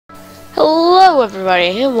Hello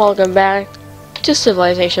everybody and welcome back to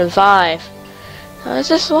Civilization 5. I was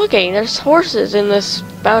just looking, there's horses in this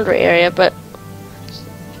boundary area, but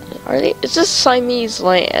is this Siamese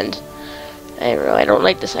land? I don't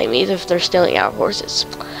like the Siamese if they're stealing our horses.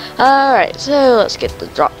 Alright, so let's get the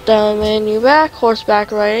drop down menu back,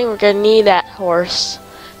 horseback riding. We're gonna need that horse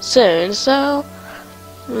soon, so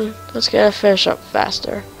let's get a fish up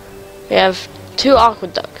faster. We have 2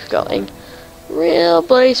 aqueducts going. Real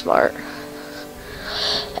bloody smart.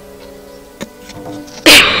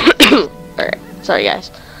 Alright, sorry guys.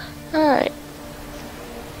 Alright.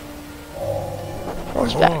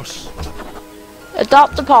 Horseback.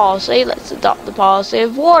 Adopt the policy. Let's adopt the policy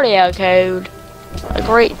of Warrior Code. A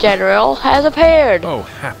great general has appeared. Oh,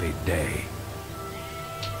 happy day.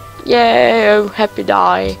 Yay, oh, happy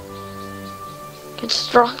day.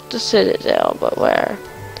 Construct the citadel, but where?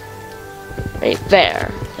 Right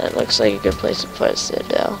there. That looks like a good place to put a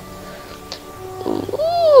citadel.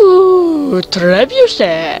 Ooh,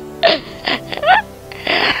 trebuchet.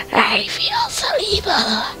 I feel so evil.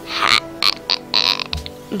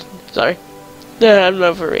 Sorry. I'm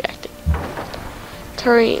overreacting.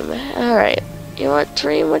 Tareem. Alright. You know what,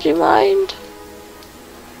 Tareem, would you mind?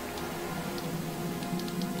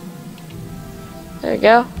 There you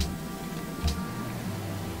go.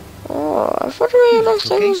 Oh, fortfarande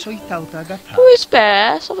who is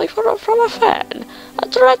best? Something from a fan. I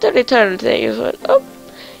tried to return things, but oh,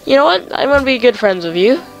 you know what? I'm gonna be good friends with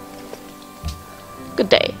you. Good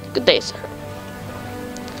day, sir.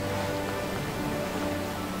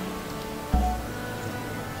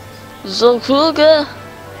 Zulkuga,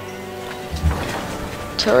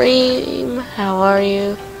 Tareem, how are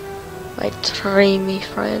you, my Tareemi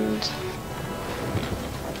friend?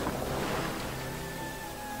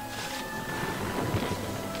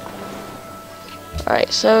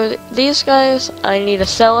 Alright, so these guys, I need a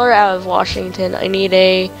seller out of Washington. I need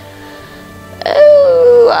a...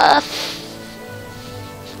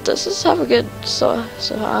 does this have a good source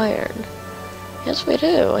of iron? Yes, we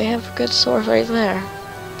do. We have a good source right there.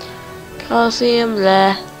 Coliseum,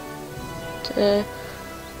 there.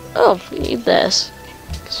 Oh, we need this.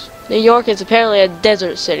 New York is apparently a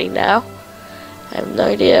desert city now. I have no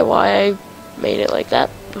idea why I made it like that.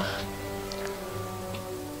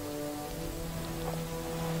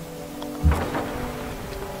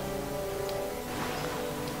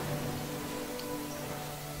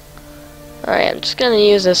 Alright, I'm just gonna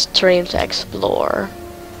use this terrain to explore.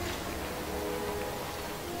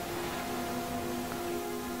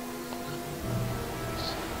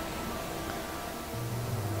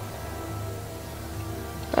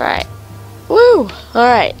 Alright. Woo!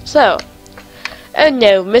 Alright, so. Oh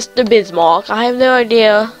no, Mr. Bismarck, I have no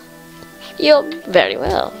idea. You're very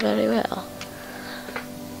well, very well.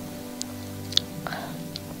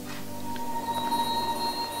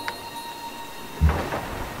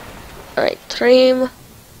 Alright, Tareem.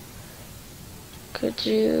 Could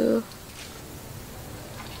you...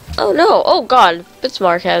 Oh no! Oh god!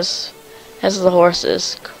 Bismarck has the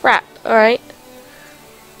horses. Crap. Alright.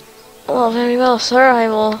 Well, very well, sir. I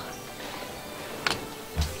will...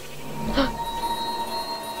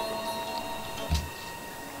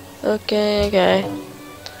 Okay.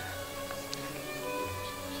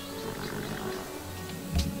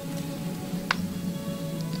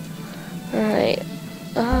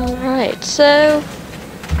 Alright, so...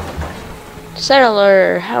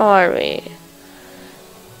 Settler, how are we?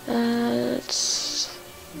 Let's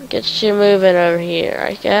get you moving over here,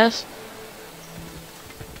 I guess.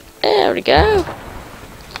 There we go.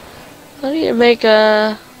 I need to make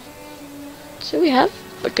a... So we have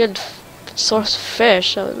a good source of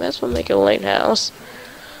fish, so we might as well make a lighthouse.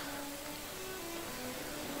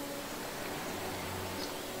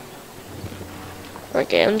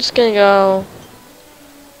 Okay, I'm just gonna go...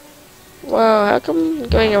 Whoa, how come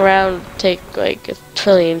going around take like a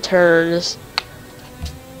trillion turns?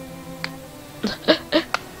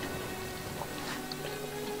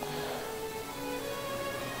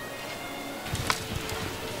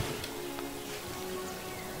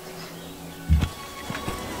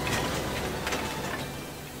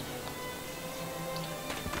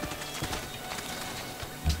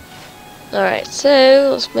 Alright, so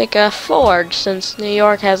let's make a forge since New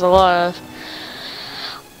York has a lot of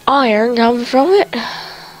iron coming from it.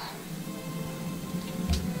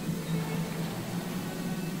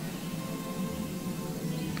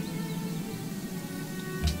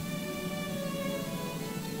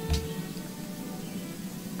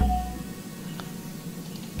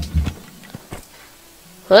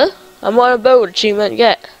 Huh? I'm on a boat achievement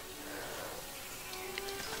yet.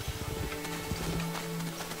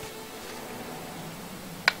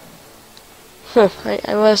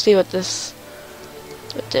 I want to see what the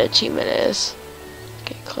achievement is.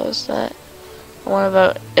 Okay, close that. I want to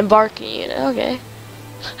vote embarking unit. Okay.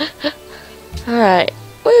 Alright.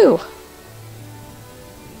 Woo!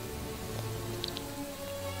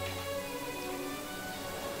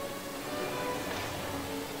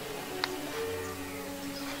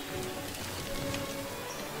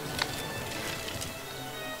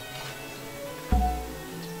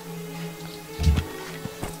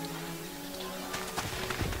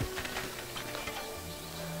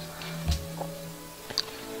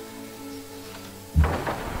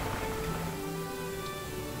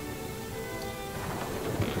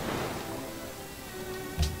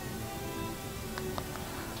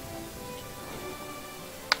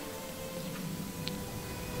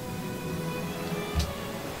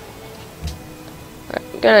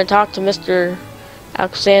 I'm gonna talk to Mr.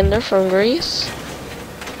 Alexander from Greece.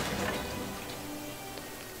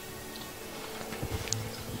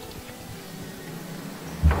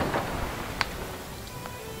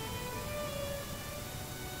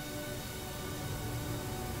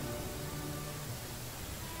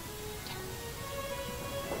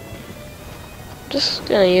 Just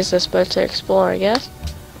gonna use this boat to explore, I guess.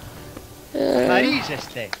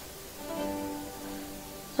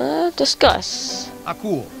 Discuss.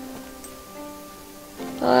 Cool.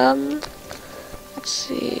 Let's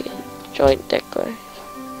see. Joint declaration.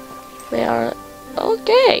 They are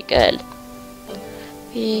okay. Good.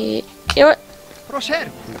 You know what?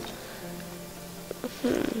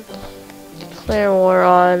 Declare war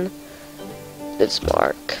on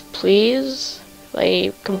Bismarck, please.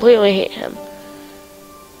 I completely hate him.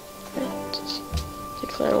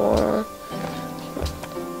 Declare war on.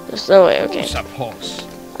 There's no way. Okay.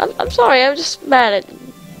 I'm sorry. I'm just mad at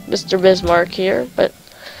Mr. Bismarck here, but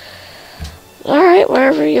all right,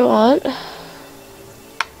 wherever you want.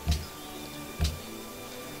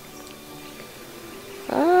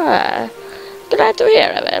 Glad to hear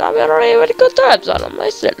of it. I'm already with good times on them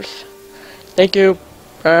myself. Thank you.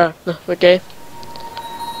 Okay.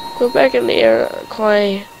 Go back in the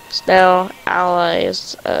Iroquois is now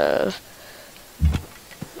allies of.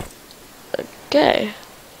 Okay.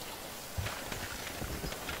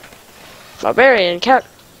 Barbarian encampment.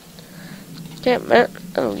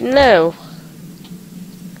 Oh no.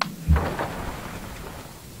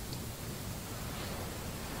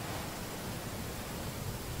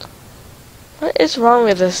 What is wrong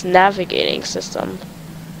with this navigating system?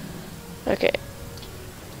 Okay.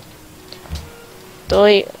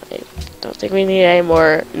 I don't think we need any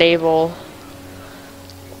more naval.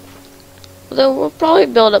 Although we'll probably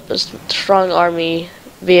build up a strong army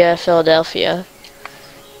via Philadelphia.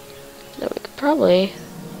 That we could probably,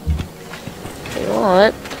 if we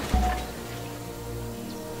want.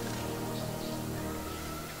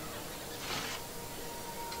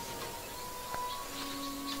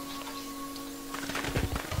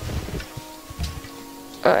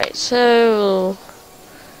 Alright, so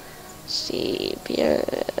let's see,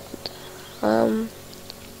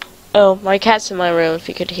 oh, my cat's in my room if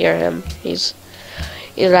you could hear him. He's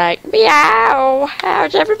like, meow,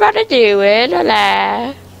 how's everybody doing?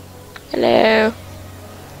 Hello. Hello.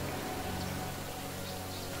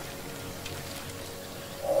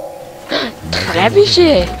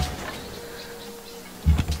 Trebuchet.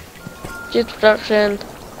 Introduction.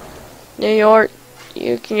 New York.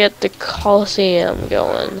 You can get the Coliseum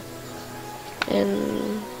going.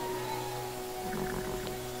 And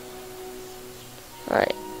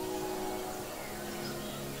alright.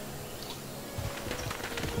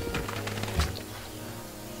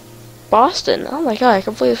 Boston. Oh my god, I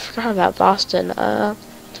completely forgot about Boston.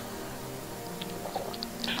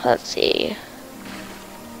 Let's see.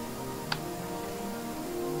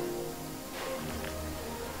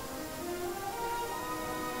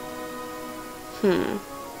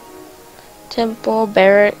 Temple,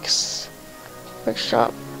 barracks,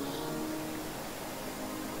 workshop,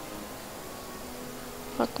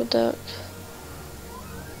 aqueduct.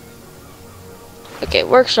 Okay,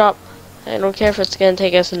 workshop. I don't care if it's gonna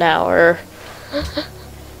take us an hour.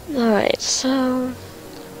 Alright, so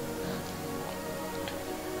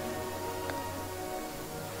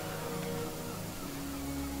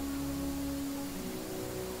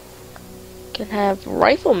can have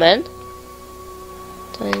riflemen.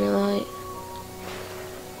 Dynamite.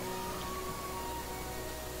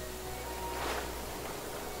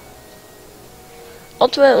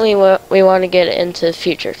 Ultimately, we want to get into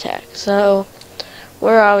future tech. So,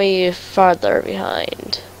 where are we farther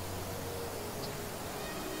behind?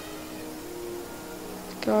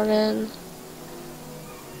 Garden.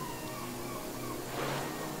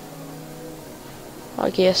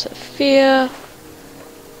 Hagia Sophia.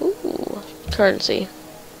 Ooh, currency.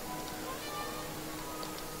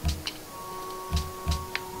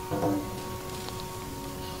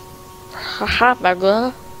 Haha,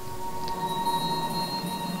 Bagua.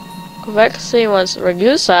 Quebec City wants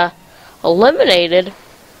Ragusa eliminated.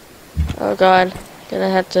 Oh god, gonna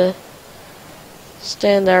have to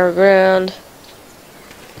stand our ground.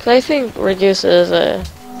 Cause I think Ragusa is a.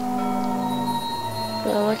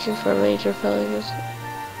 I'm looking for major failures.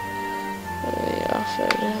 We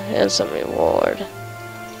offered a handsome reward.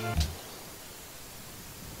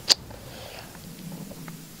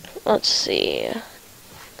 Let's see.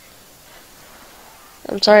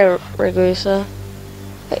 I'm sorry, Ragusa.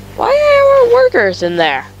 Wait, why are our workers in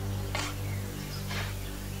there?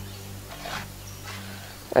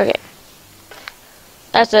 Okay.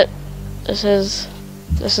 That's it. This is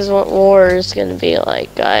what war is gonna be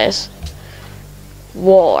like, guys.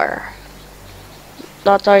 War.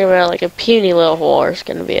 Not talking about like a puny little war. It's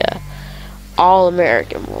gonna be a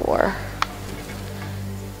all-American war.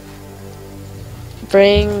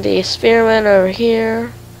 Bring the spearmen over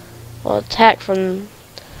here. We'll attack from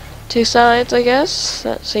 2 sides, I guess.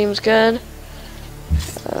 That seems good.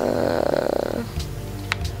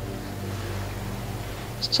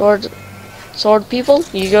 Sword people,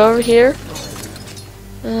 you go over here.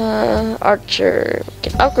 Archer,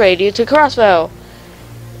 can upgrade you to crossbow.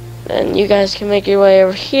 And you guys can make your way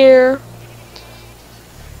over here.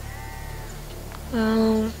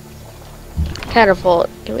 Catapult,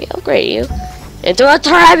 can we upgrade you into a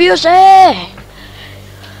trebuchet?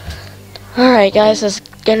 Alright guys, it's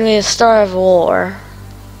gonna be the start of war.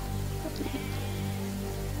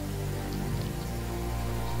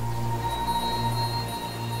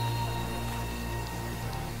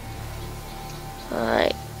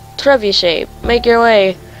 Alright, trebuchet, make your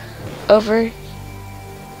way over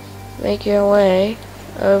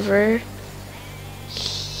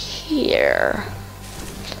here.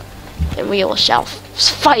 And we shall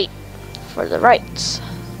fight for the rights.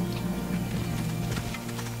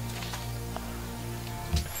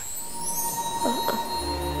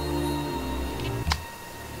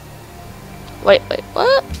 Wait,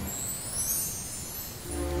 what?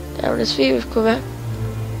 Down this view of Quebec.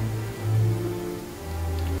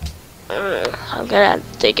 I'm gonna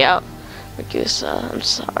have to take out Ragusa. I'm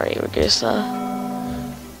sorry, Ragusa.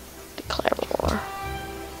 Declare war.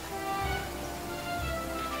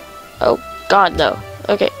 Oh God, no.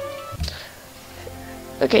 Okay.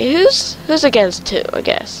 Okay, who's against who? I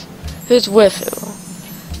guess. Who's with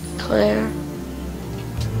who? Declare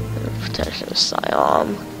protection of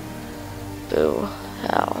Siam. Boo.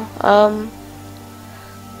 How?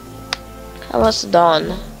 How much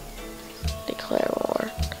Dawn? Declare war.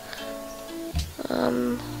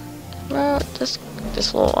 Well, this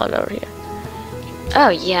little one over here. Oh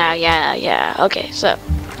yeah. Okay, so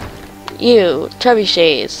you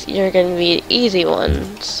trebuchets, you're gonna be the easy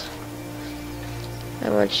ones. I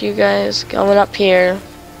want you guys coming up here.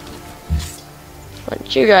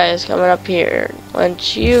 Want you guys coming up here.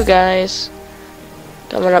 Want you guys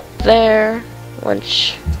coming up there.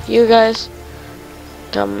 Want you guys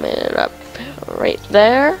coming up right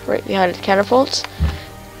there, right behind the catapults.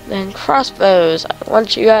 Then crossbows, I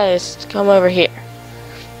want you guys to come over here.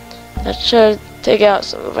 That should take out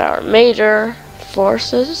some of our major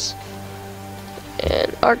forces.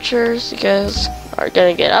 And archers, you guys are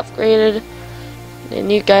gonna get upgraded.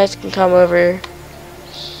 And you guys can come over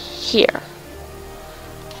here.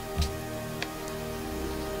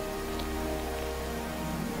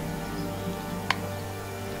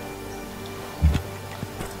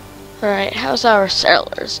 Alright, how's our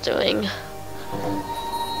settlers doing?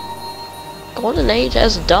 Golden Age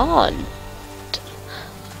has dawned.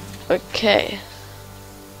 Okay.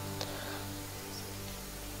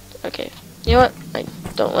 Okay. You know what? I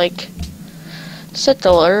don't like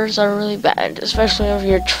settlers are really bad, especially if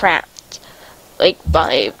you're trapped like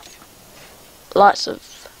by lots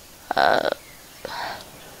of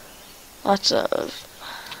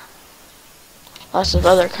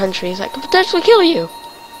other countries that could potentially kill you.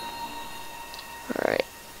 Alright.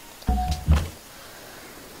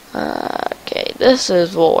 Okay, this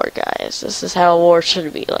is war, guys. This is how war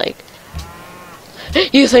should be like.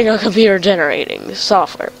 You think a computer generating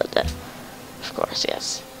software, but then, of course,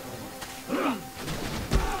 yes.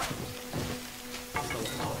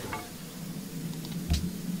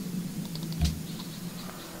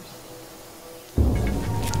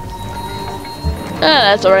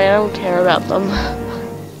 That's alright, I don't care about them.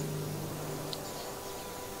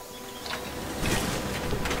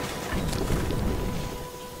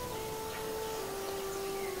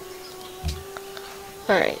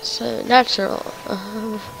 Alright, so natural.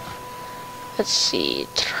 Let's see.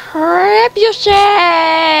 Trebuchet!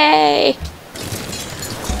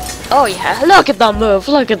 Oh yeah, look at that move,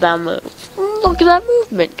 look at that move. Look at that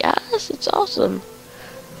movement, guys. It's awesome.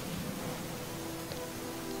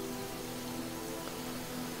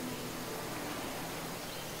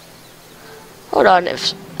 Hold on,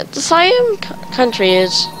 if the Siam country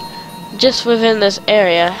is just within this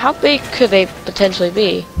area, how big could they potentially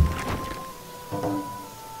be?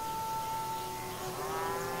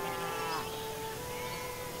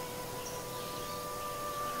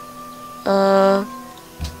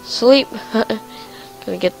 Sleep.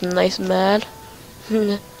 Gonna get them nice and mad.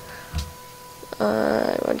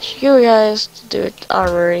 I want you guys to do it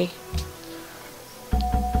armory.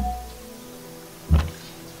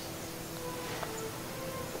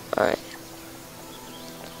 Alright.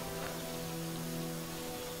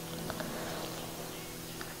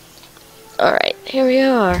 Alright, here we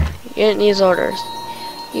are. Getting these orders.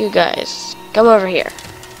 You guys, come over here.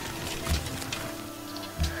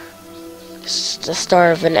 This is the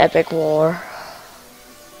start of an epic war.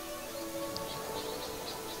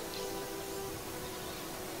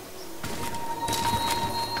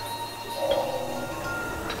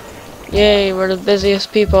 Yay, we're the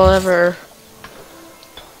busiest people ever.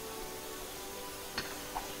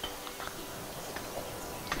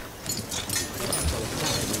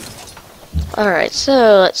 Alright,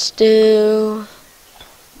 so let's do,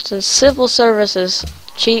 since civil service is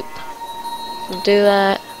cheap, we'll do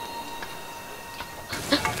that.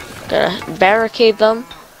 Gonna barricade them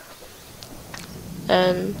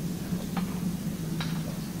and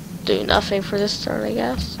do nothing for this turn, I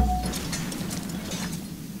guess.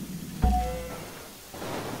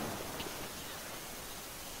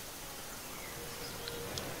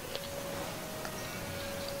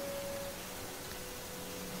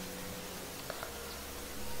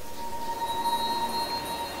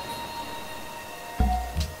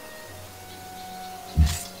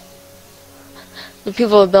 The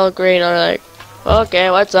people of Belgrade are like,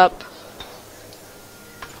 okay, what's up?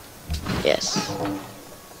 Yes.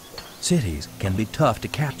 Cities can be tough to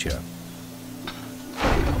capture.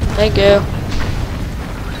 Thank you.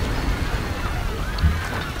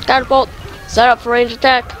 Catapult, set up for range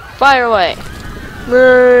attack, fire away.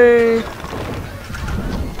 Brrr.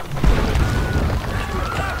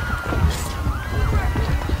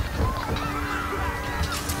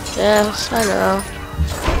 Yes, I know.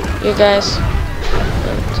 You guys.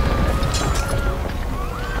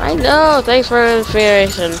 I know, thanks for the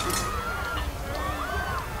inspiration.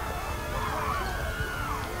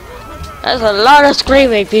 That's a lot of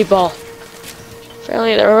screaming, people.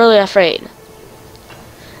 Apparently they're really afraid.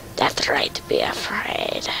 That's right to be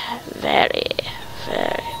afraid. Very,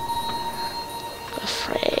 very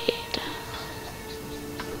afraid.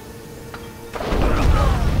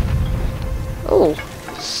 Oh,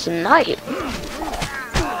 snipe.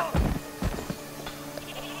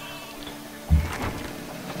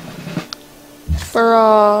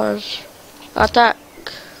 Barrage. Attack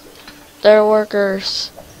their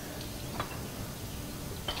workers.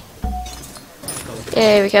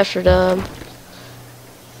 Yay, we captured them.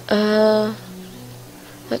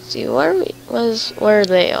 Let's see, where are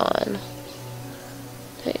they on?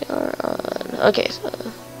 They are on, okay, so,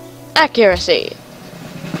 accuracy.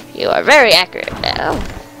 You are very accurate now.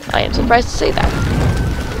 I am surprised to see that.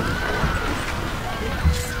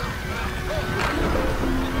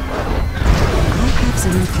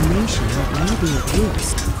 Some information that may be of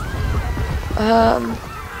use.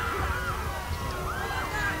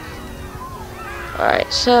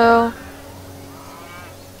 Alright, so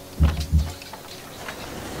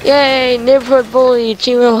yay, neighborhood bully,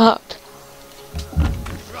 achievement unlocked.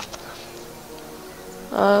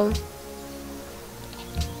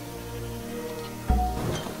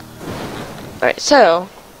 Alright, so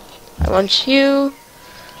I want you.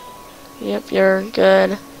 Yep, you're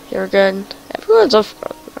good. You're good. Everyone's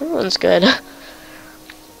good.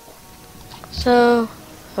 So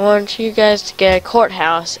I want you guys to get a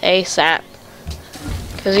courthouse ASAP,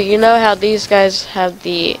 because you know how these guys have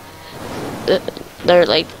they're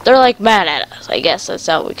like mad at us. I guess that's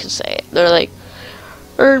how we can say it. They're like,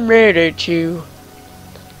 we're mad at you.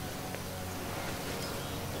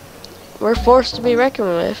 We're forced to be reckoned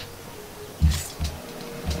with.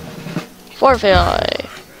 Forfeit. I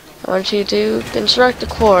want you to construct a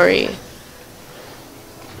quarry.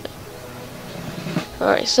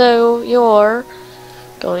 Alright, so you're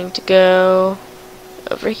going to go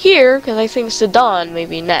over here, because I think Sudan may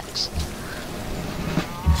be next.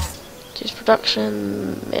 Choose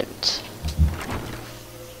production, mint.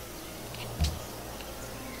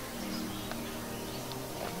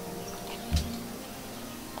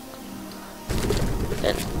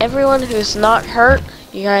 And everyone who's not hurt,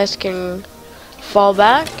 you guys can fall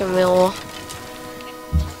back and we'll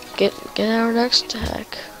get our next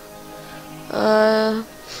attack.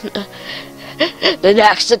 The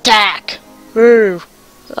next attack! Woo!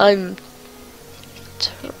 I'm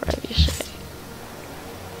trebuchet.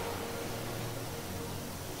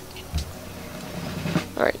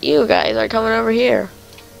 Alright, you guys are coming over here.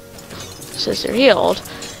 Since you're healed.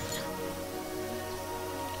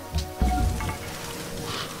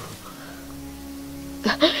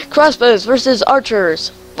 Crossbows versus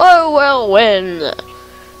archers. Oh, will win.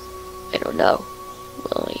 I don't know.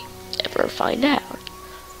 Will we ever find out?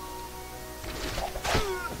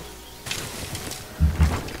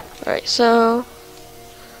 Alright, so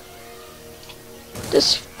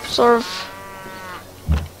just sort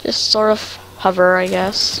of hover, I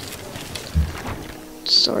guess.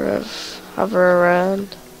 Sort of hover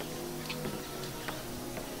around.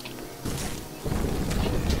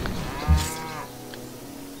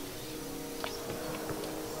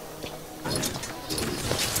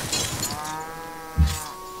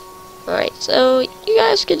 Alright, so you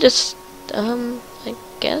guys could just, I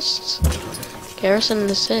guess, garrison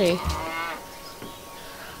the city.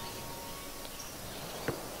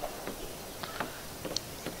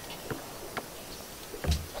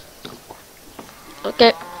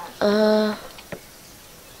 Okay,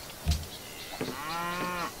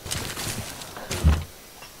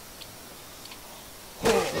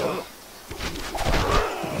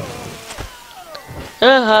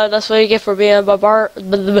 that's what you get for being a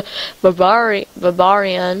barbarian.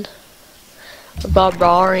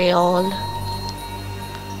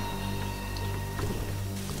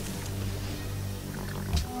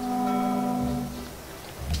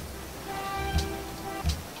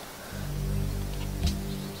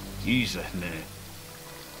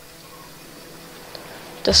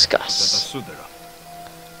 Discuss.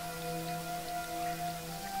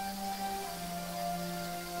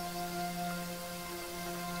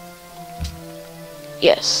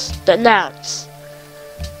 Yes, denounce.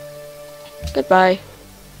 Goodbye.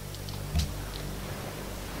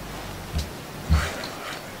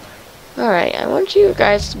 Alright, I want you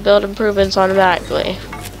guys to build improvements automatically.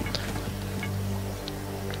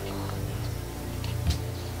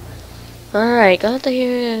 Alright, got to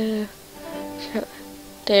hear.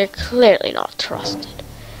 They're clearly not trusted.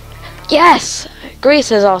 Yes!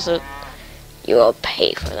 Greece is also. You will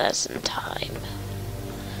pay for this in time.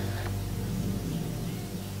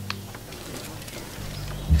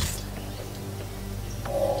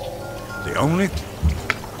 The only...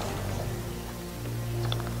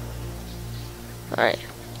 Alright.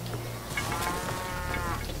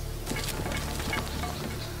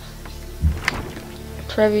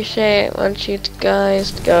 Trebuchet, I want you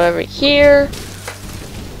guys to go over here.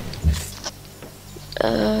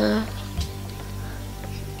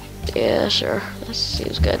 Yeah, sure. That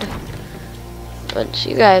seems good. But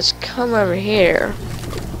you guys come over here.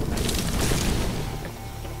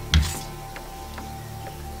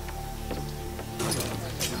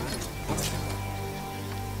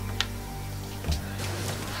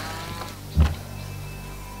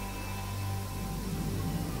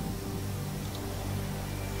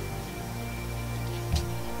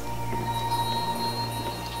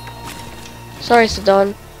 Sorry,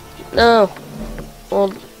 Sidon. No.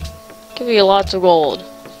 We'll give you lots of gold.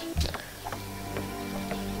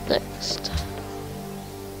 Next.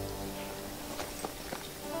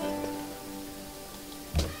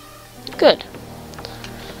 Good.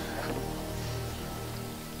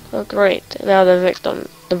 Oh, great. Now the victim,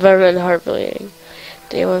 the vermin heart bleeding.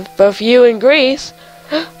 Deal with both you and Greece.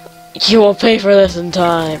 You will pay for this in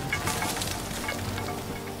time.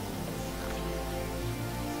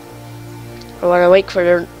 I want to wait for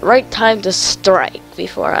the right time to strike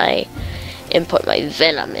before I input my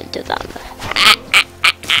venom into them.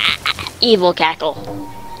 Evil cackle.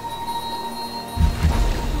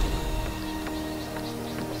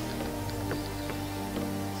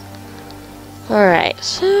 Alright,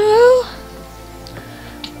 so I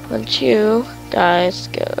want you guys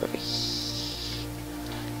to go over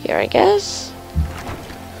here, I guess.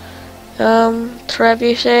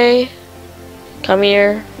 Trebuchet, come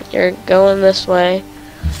here. You're going this way.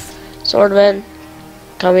 Swordman,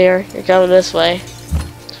 come here. You're going this way.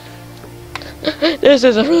 This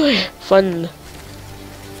is a really fun.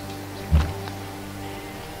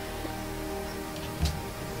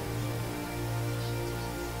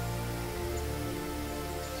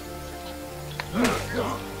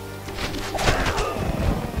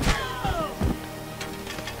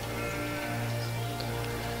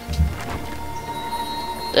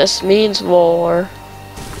 This means war.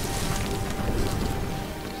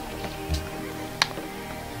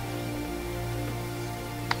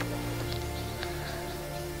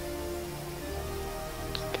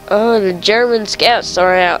 Oh, the German scouts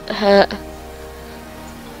are out.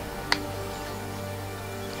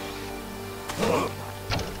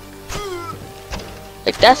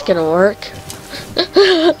 Like, that's gonna work.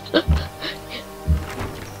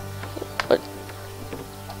 What?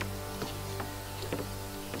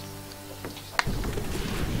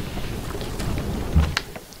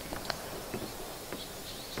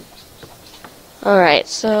 Alright,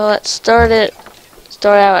 so let's start out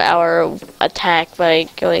our attack by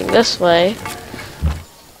going this way.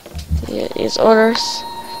 These orders.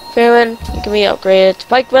 Spearman, you can be upgraded to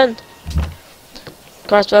pikeman.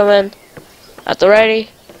 Crossbowman, at the ready.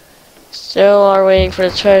 Still are waiting for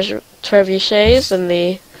the trebuchets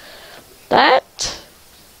and that.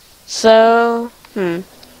 So,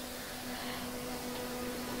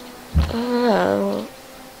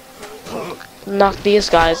 knock these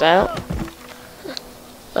guys out.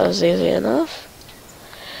 That was easy enough.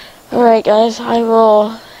 Alright guys, I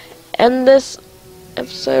will end this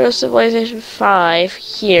episode of Civilization 5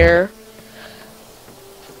 here.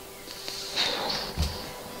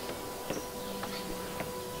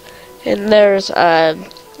 And there's gonna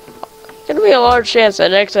be a large chance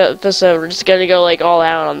that next episode we're just gonna go like all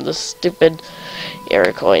out on this stupid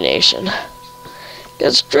Iroquois nation.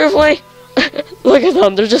 Because truthfully, look at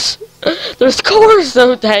them, they're just, their score is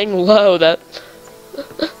so dang low that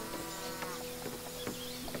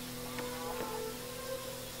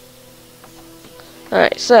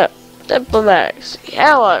alright, so, diplomatics.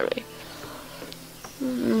 How are we?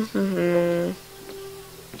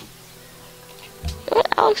 What,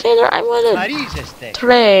 Alexander? I want to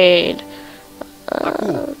trade.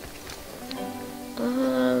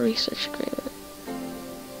 Research agreement.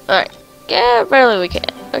 Alright. Yeah, barely we can.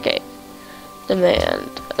 Okay. Demand.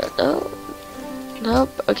 No.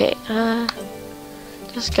 Nope. Okay.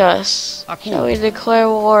 Discuss. Shall we declare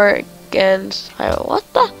war against... What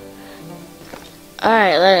the?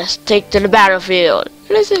 Alright, let us take to the battlefield.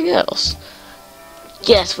 Anything else?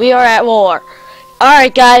 Yes, we are at war.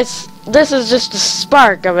 Alright, guys. This is just the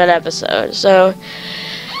spark of an episode. So,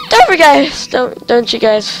 don't you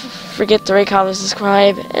guys forget to rate, comment,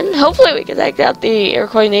 subscribe, and hopefully we can take out the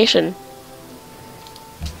Iroquois nation.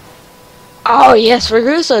 Oh yes,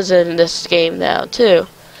 Ragusa's in this game now too.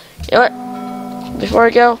 You know what? Before I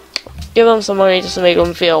go, give them some money just to make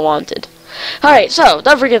them feel wanted. Alright, so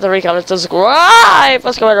don't forget to rate, comment, subscribe.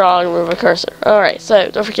 Let's go right along and move a cursor. Alright, so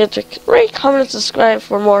don't forget to rate, comment, subscribe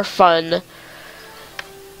for more fun.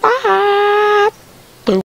 Bye.